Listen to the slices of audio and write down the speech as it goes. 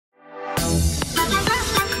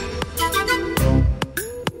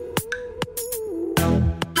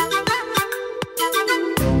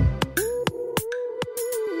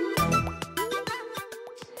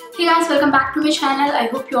my channel. I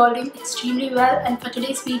hope you're all doing extremely well, and for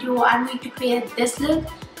today's video I'm going to create this look.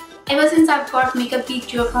 Ever since I've got Makeup Geek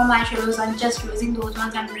Duochrome eyeshadows, I'm just using those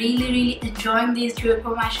ones. I'm really enjoying these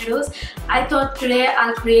Duochrome eyeshadows. I thought today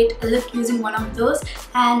I'll create a look using one of those,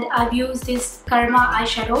 and I've used this Karma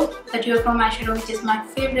eyeshadow, the Duochrome eyeshadow, which is my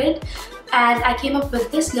favorite, and I came up with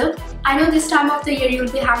this look. I know this time of the year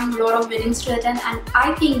you'll be having a lot of weddings to attend, and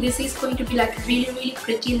I think this is going to be like a really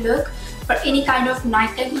pretty look for any kind of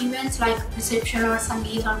nighttime events like reception or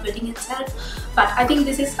Sangeet or wedding itself. But I think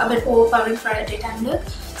this is a bit overpowering for a daytime look.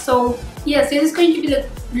 So yes, this is going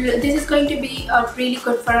to be really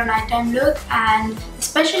good for a nighttime look, and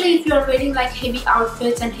especially if you're wearing like heavy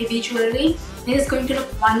outfits and heavy jewelry, this is going to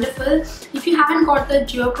look wonderful. If you haven't got the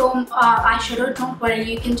Duochrome eyeshadow, don't worry,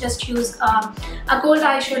 you can just use a gold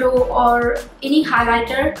eyeshadow or any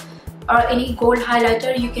highlighter or any gold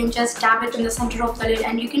highlighter. You can just dab it in the center of the lid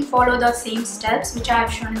and you can follow the same steps which I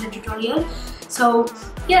have shown in the tutorial. So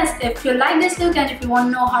yes, if you like this look and if you want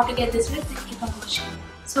to know how to get this look, then keep on watching.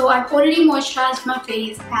 So I've already moisturized my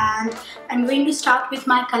face, and I'm going to start with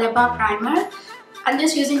my Colorbar primer. I'm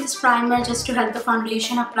just using this primer just to help the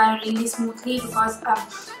foundation apply really smoothly, because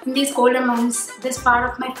in these colder months, this part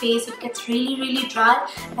of my face, it gets really dry,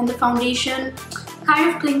 and the foundation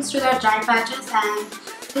kind of clings to the dry patches, and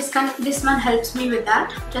this one helps me with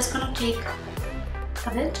that. Just gonna take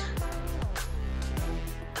a bit.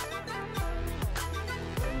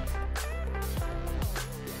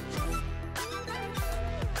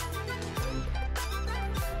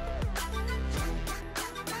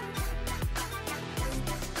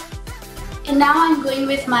 And now I'm going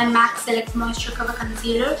with my MAC Select Moisture Cover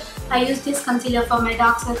Concealer. I use this concealer for my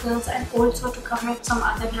dark circles and also to cover up some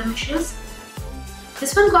other blemishes.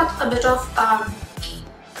 This one got a bit of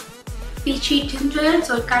peachy tint to it,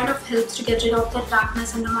 so it kind of helps to get rid of the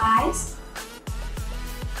darkness under my eyes.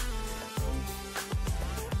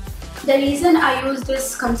 The reason I use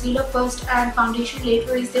this concealer first and foundation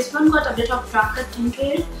later is this one got a bit of darker tint to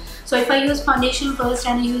it. So if I use foundation first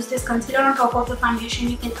and I use this concealer on top of the foundation,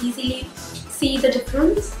 you can easily see the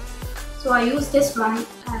difference. So I use this one,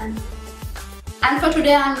 and for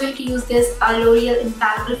today I'm going to use this L'Oreal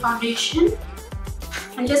Infallible foundation.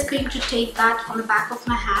 I'm just going to take that on the back of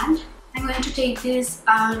my hand. I'm going to take this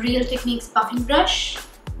Real Techniques buffing brush.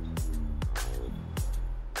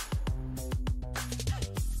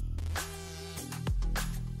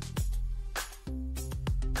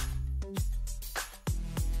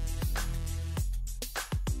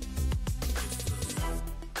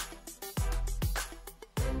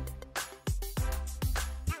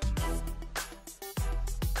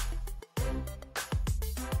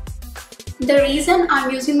 The reason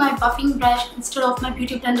I'm using my buffing brush instead of my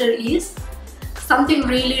beauty blender is something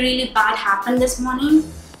really bad happened this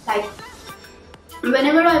morning. Like,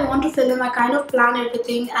 whenever I want to film, I kind of plan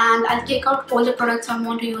everything and I'll take out all the products I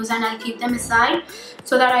want to use and I'll keep them aside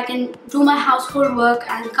so that I can do my household work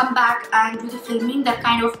and come back and do the filming. That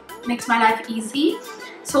kind of makes my life easy.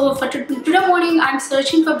 So for today morning, I'm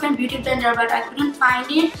searching for my beauty blender, but I couldn't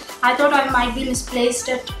find it. I thought I might be misplaced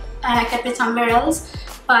it and I kept it somewhere else.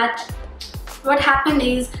 But what happened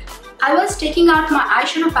is, I was taking out my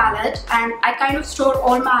eyeshadow palette and I kind of stored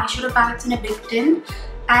all my eyeshadow palettes in a big tin,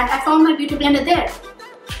 and I found my beauty blender there,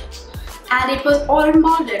 and it was all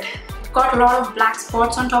molded. It got a lot of black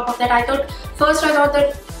spots on top of that. First I thought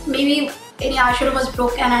that maybe any eyeshadow was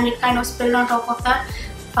broken and it kind of spilled on top of that,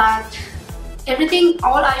 but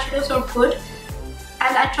all eyeshadows were good,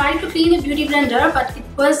 and I tried to clean the beauty blender but it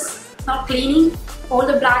was not cleaning. All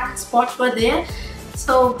the black spots were there.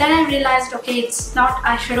 So then I realized, okay, it's not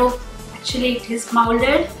eyeshadow, actually it is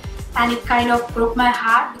molded, and it kind of broke my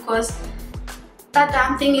heart because that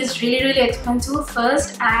damn thing is really expensive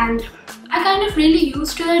first, and I kind of really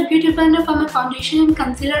used to that beauty blender for my foundation and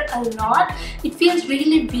concealer a lot. It feels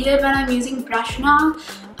really weird when I'm using brush now.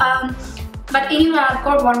 But anyway, I've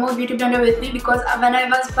got one more beauty blender with me because when I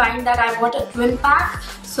was buying that, I bought a twin pack.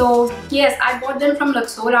 So yes, I bought them from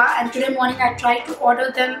Luxora, and today morning I tried to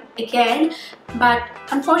order them again, but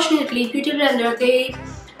unfortunately Beauty Blender, they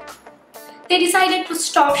decided to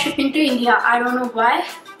stop shipping to India. I don't know why,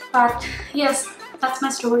 but yes, that's my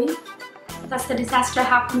story. That's the disaster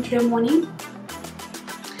happened today morning.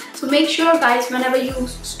 So make sure guys, whenever you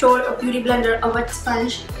store a beauty blender, a wet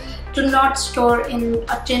sponge, do not store in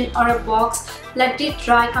a tin or a box. Let it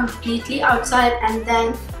dry completely outside and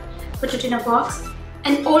then put it in a box.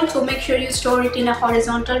 And also make sure you store it in a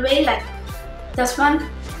horizontal way like this one,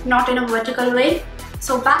 not in a vertical way.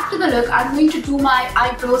 So back to the look, I'm going to do my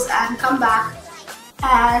eyebrows and come back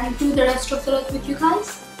and do the rest of the look with you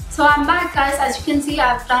guys. So I'm back guys. As you can see,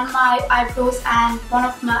 I've done my eyebrows and one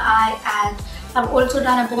of my eye, and I've also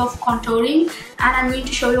done a bit of contouring, and I'm going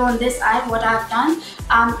to show you on this eye what I've done.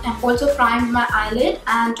 I've also primed my eyelid,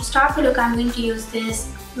 and to start the look I'm going to use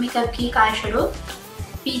this Makeup Geek eyeshadow,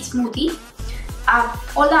 Peach Smoothie.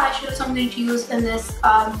 All the eyeshadows I'm going to use in this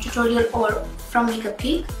tutorial are from Makeup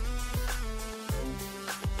Geek.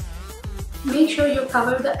 Make sure you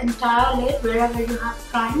cover the entire lid wherever you have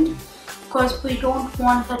primed, because we don't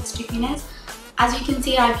want that stickiness. As you can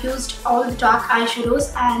see, I've used all the dark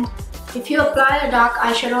eyeshadows, and if you apply a dark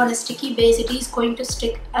eyeshadow on a sticky base, it is going to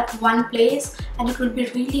stick at one place and it will be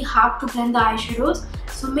really hard to blend the eyeshadows.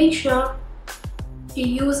 So make sure you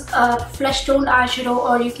use a flesh toned eyeshadow,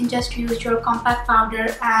 or you can just use your compact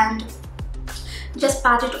powder and just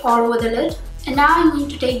pat it all over the lid. And now I'm going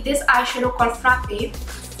to take this eyeshadow called Frappe.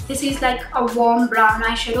 This is like a warm brown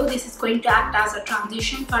eyeshadow. This is going to act as a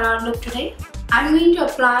transition for our look today. I'm going to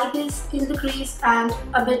apply this in the crease and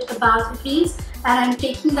a bit above the crease, and I'm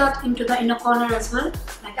taking that into the inner corner as well.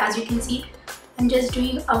 Like as you can see, I'm just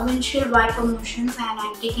doing a windshield wiper motions and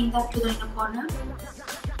I'm taking that to the inner corner.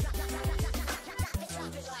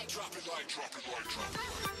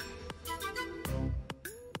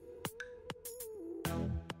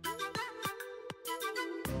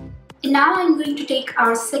 And now I'm going to take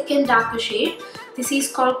our second darker shade. This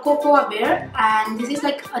is called Cocoa Bear, and this is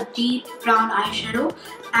like a deep brown eyeshadow,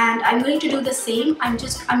 and I'm going to do the same. I'm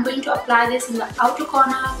going to apply this in the outer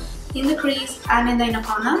corner, in the crease and in the inner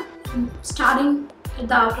corner. I'm starting at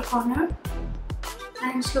the outer corner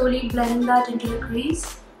and slowly blending that into the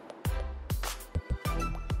crease.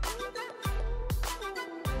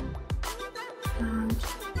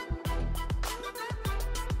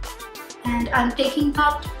 And I'm taking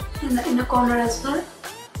that in the inner corner as well.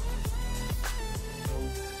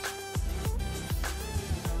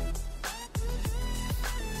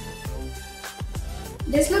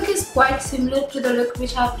 This look is quite similar to the look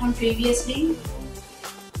which I've done previously,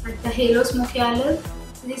 like the Halo Smokeyeye look.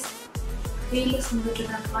 It is really similar to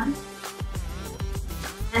that one.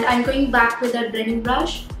 And I'm going back with that blending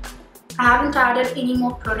brush. I haven't added any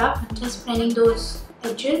more product, I'm just blending those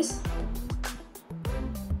edges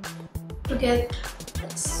to get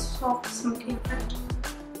that soft smoky effect.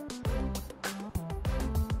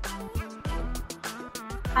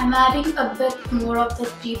 I'm adding a bit more of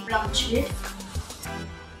the deep brown shade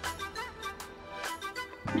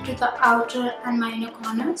to the outer and my inner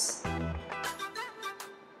corners,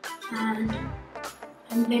 and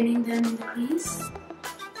I'm blending them in the crease.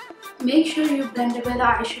 Make sure you blend away the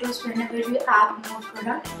eyeshadows whenever you add more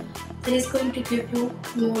product. It is going to give you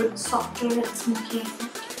more softer and smoky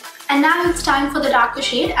effect. And now it's time for the darker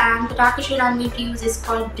shade, and the darker shade I'm going to use is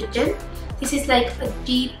called Bitten. This is like a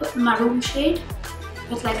deep maroon shade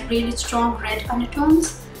with like really strong red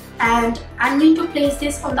undertones. And I'm going to place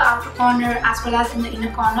this on the outer corner as well as in the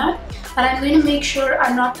inner corner, but I'm going to make sure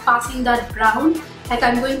I'm not passing that brown. Like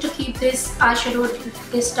I'm going to keep this eyeshadow,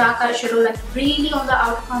 this dark eyeshadow, like really on the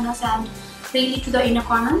outer corners and really to the inner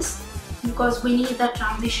corners, because we need that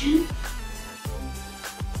transition.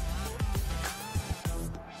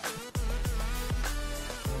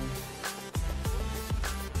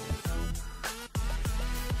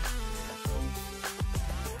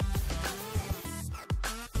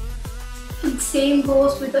 And same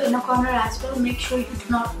goes with the inner corner as well. Make sure you do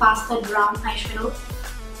not pass that brown eyeshadow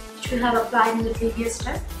which we have applied in the previous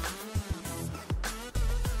step.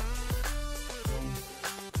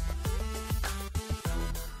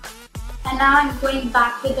 And now I'm going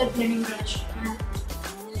back with the blending brush and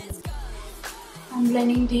I'm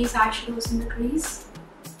blending these eyeshadows in the crease.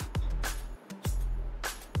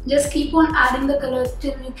 Just keep on adding the color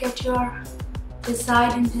till you get your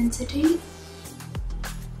desired intensity.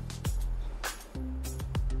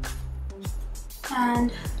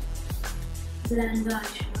 And blend the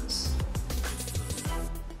eyeshadows.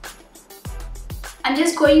 I'm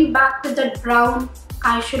just going back with that brown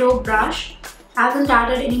eyeshadow brush. I haven't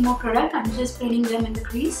added any more product, I'm just blending them in the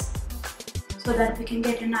crease so that we can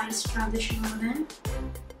get a nice transition over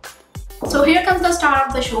there. So here comes the star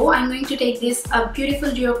of the show. I'm going to take this beautiful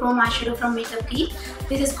duochrome eyeshadow from Makeup Geek.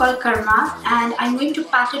 This is called Karma, and I'm going to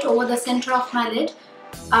pat it over the center of my lid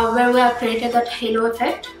where we have created that halo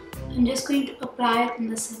effect. I'm just going to apply it in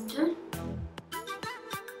the center.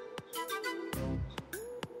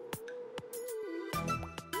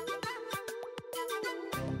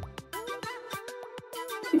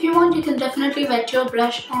 If you want, you can definitely wet your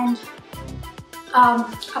brush and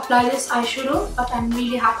apply this eyeshadow, but I'm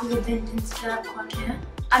really happy with the intensity I've got here.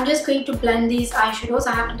 I'm just going to blend these eyeshadows.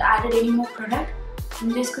 I haven't added any more product.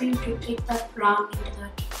 I'm just going to take that brown into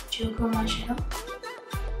that duochrome eyeshadow.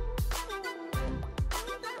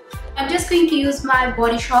 I'm just going to use my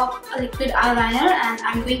Body Shop liquid eyeliner and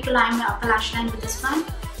I'm going to line my upper lash line with this one.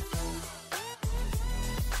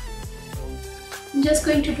 I'm just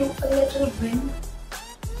going to do a little wing.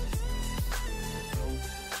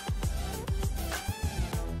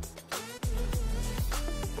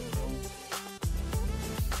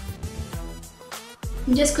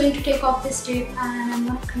 I'm just going to take off this tape and I'm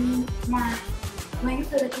going to clean my wing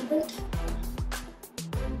a little bit.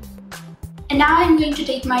 And now I'm going to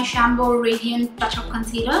take my Chambor Radiant Touch-Up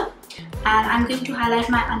Concealer and I'm going to highlight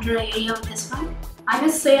my under eye area with this one. I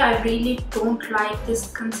must say I really don't like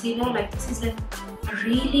this concealer. Like, this is a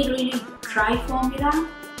really dry formula.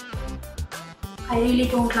 I really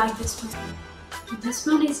don't like this one. This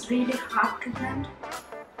one is really hard to blend.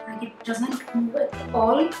 Like, it doesn't move at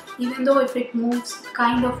all, even though if it moves, it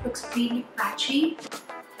kind of looks really patchy.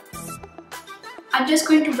 I'm just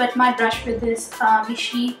going to wet my brush with this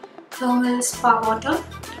Vichy Thermal Spa Water.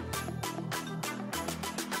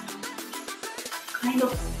 Kind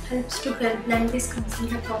of helps to blend this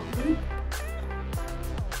concealer properly.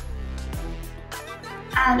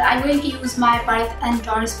 And I'm going to use my Bite and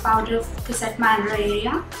Doris powder to set my under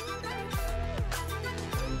area.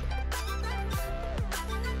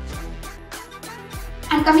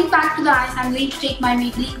 And coming back to the eyes, I'm going to take my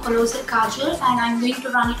Maybelline Colossal Kajal and I'm going to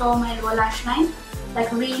run it over my lower lash line.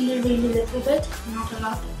 Like, really little bit, not a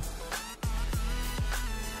lot.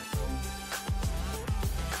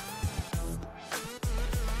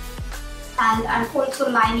 And I'm also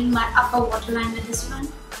lining my upper waterline with this one.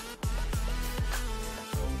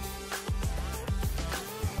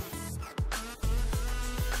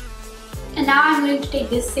 And now I'm going to take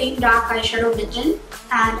this same dark eyeshadow Bitten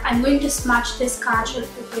and I'm going to smudge this kajal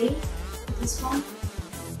away with this one.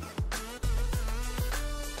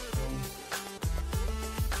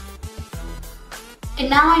 And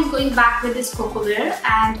now I'm going back with this Cocoa Bear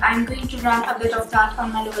and I'm going to run a bit of that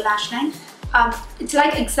on my lower lash line. It's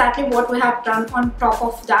like exactly what we have done on top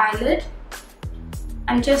of the eyelid.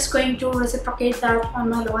 I'm just going to reciprocate that on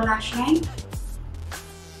my lower lash line.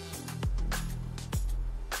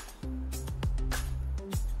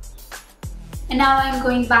 And now I'm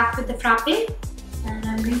going back with the Frappe and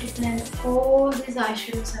I'm going to blend all these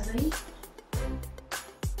eyeshadows away.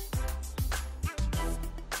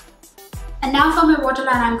 And now for my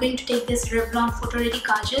waterline, I'm going to take this Revlon Photo Ready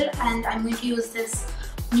Kajal and I'm going to use this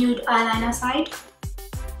nude eyeliner side.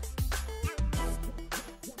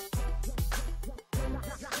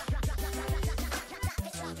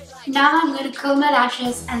 Now I'm going to curl my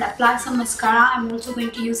lashes and apply some mascara. I'm also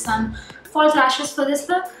going to use some false lashes for this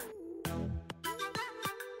look.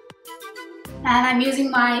 And I'm using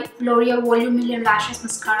my L'Oreal Volume Million Lashes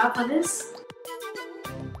Mascara for this.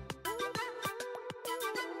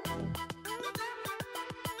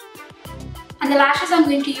 And the lashes I'm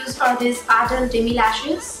going to use are these Adult Demi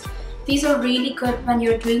Lashes. These are really good when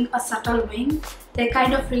you're doing a subtle wing. They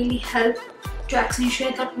kind of really help to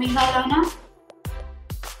accentuate that wing eyeliner.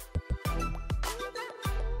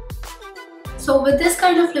 So with this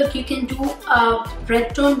kind of look, you can do a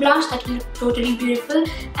red tone blush that will look totally beautiful,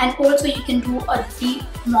 and also you can do a deep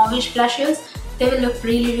mauvish blushes. They will look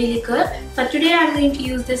really good. But today I'm going to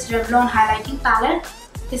use this Revlon highlighting palette.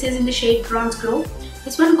 This is in the shade Bronze Glow.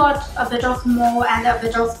 This one got a bit of mauve and a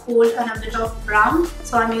bit of gold and a bit of brown,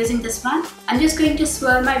 so I'm using this one. I'm just going to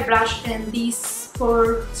swirl my brush in these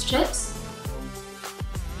 4 strips.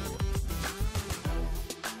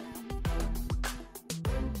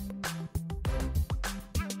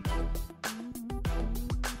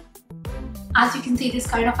 As you can see, this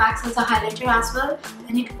kind of acts as a highlighter as well,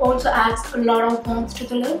 and it also adds a lot of warmth to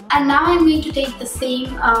the look. And now I'm going to take the same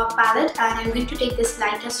palette and I'm going to take this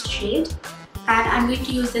lightest shade and I'm going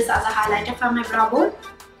to use this as a highlighter for my brow bone.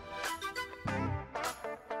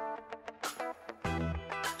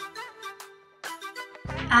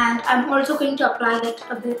 And I'm also going to apply that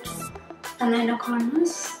a bit on the inner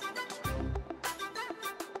corners,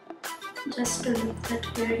 just to lift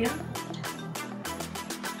that area.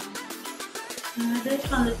 And a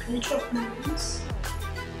bit on the bridge of my nose.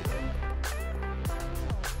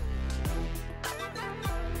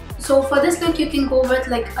 So for this look, you can go with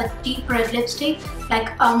like a deep red lipstick,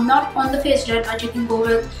 like not on the face red, but you can go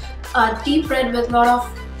with a deep red with a lot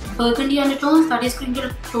of burgundy undertones. That is going to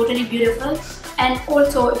look totally beautiful. And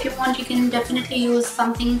also, if you want, you can definitely use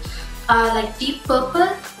something like deep purple.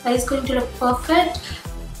 That is going to look perfect.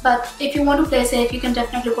 But if you want to play safe, you can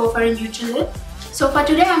definitely go for a neutral lip. So for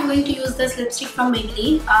today, I'm going to use this lipstick from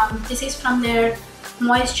Maybelline. This is from their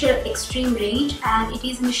Moisture Extreme range and it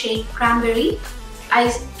is in the shade Cranberry. I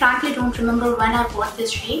frankly don't remember when I bought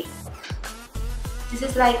this shade. This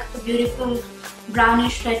is like a beautiful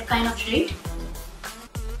brownish red kind of shade.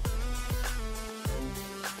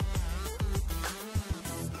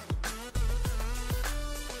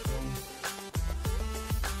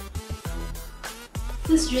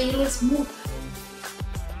 This is really smooth.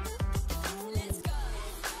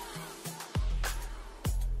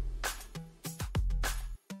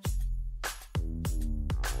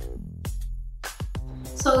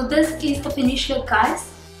 So this is the finished look, guys.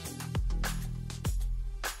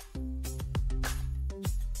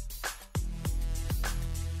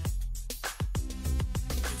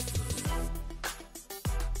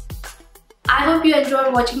 I hope you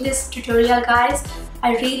enjoyed watching this tutorial, guys.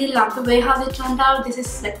 I really love the way how they turned out. This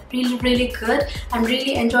is like really good. I'm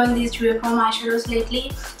really enjoying these Duochrome eyeshadows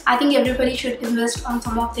lately. I think everybody should invest on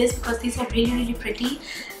some of this because these are really pretty.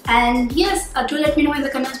 And yes, do let me know in the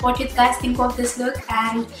comments what you guys think of this look,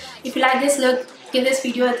 and if you like this look, give this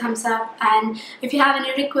video a thumbs up, and if you have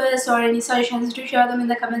any requests or any suggestions, do share them in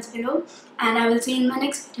the comments below, and I will see you in my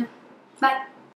next video. Bye.